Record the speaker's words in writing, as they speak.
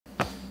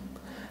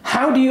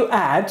How do you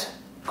add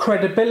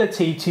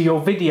credibility to your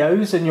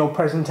videos and your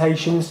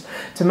presentations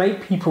to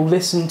make people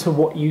listen to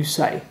what you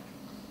say?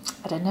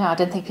 I don't know. I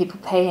don't think people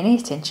pay any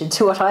attention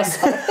to what I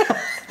say.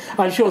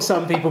 I'm sure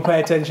some people pay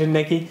attention,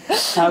 Nikki.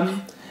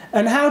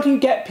 And how do you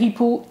get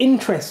people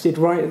interested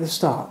right at the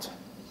start?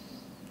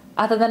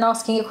 Other than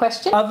asking a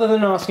question? Other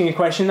than asking a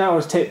question, that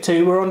was tip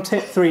 2. We're on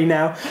tip 3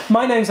 now.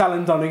 My name's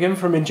Alan Donegan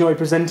from Enjoy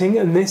Presenting,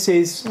 and this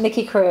is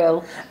Nikki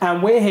Creel.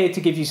 And we're here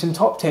to give you some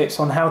top tips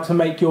on how to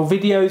make your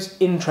videos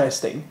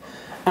interesting.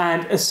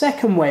 And a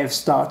second way of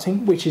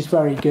starting, which is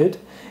very good,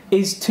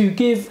 is to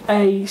give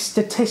a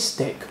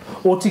statistic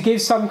or to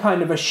give some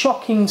kind of a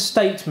shocking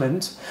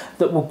statement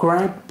that will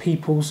grab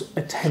people's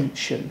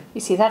attention.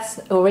 You see, that's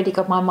already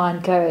got my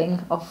mind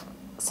going of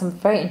some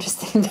very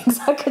interesting things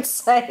I could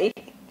say.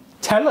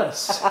 Tell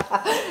us.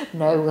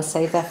 No, we'll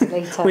save that for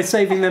later. We're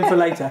saving them for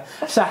later.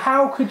 So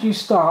how could you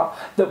start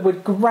that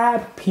would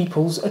grab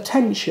people's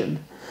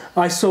attention?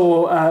 I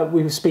saw,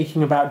 we were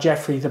speaking about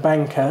Jeffrey the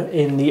banker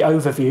in the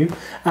overview,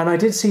 and I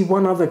did see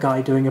one other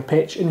guy doing a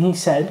pitch, and he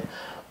said,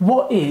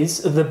 what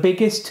is the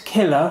biggest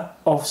killer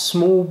of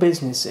small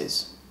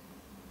businesses?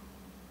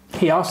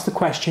 He asked the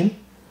question.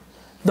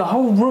 The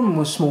whole room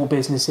was small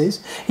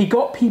businesses. He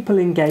got people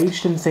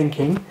engaged and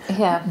thinking.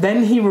 Yeah.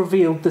 Then he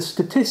revealed the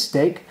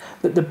statistic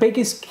that the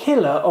biggest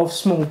killer of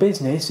small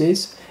business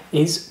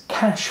is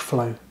cash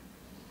flow.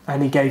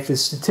 And he gave the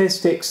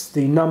statistics,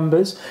 the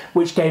numbers,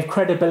 which gave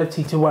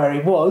credibility to where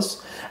he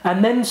was,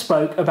 and then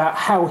spoke about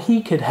how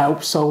he could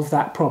help solve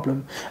that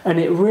problem.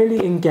 And it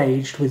really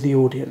engaged with the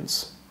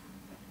audience.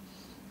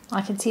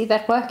 I can see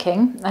that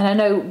working. And I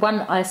know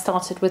I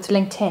started with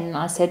LinkedIn.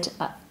 I said,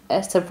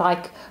 sort of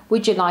like,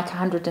 would you like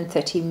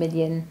 130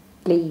 million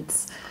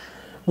leads?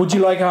 Would you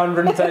like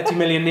 130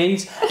 million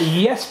leads?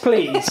 Yes,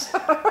 please.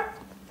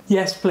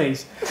 Yes,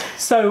 please.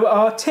 So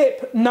our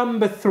tip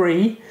number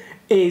 3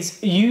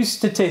 is use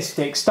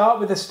statistics. Start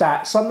with a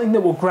stat, something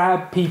that will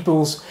grab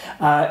people's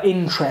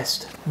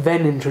interest.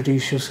 Then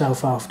introduce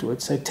yourself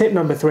afterwards. So tip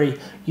number 3,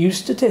 use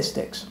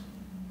statistics.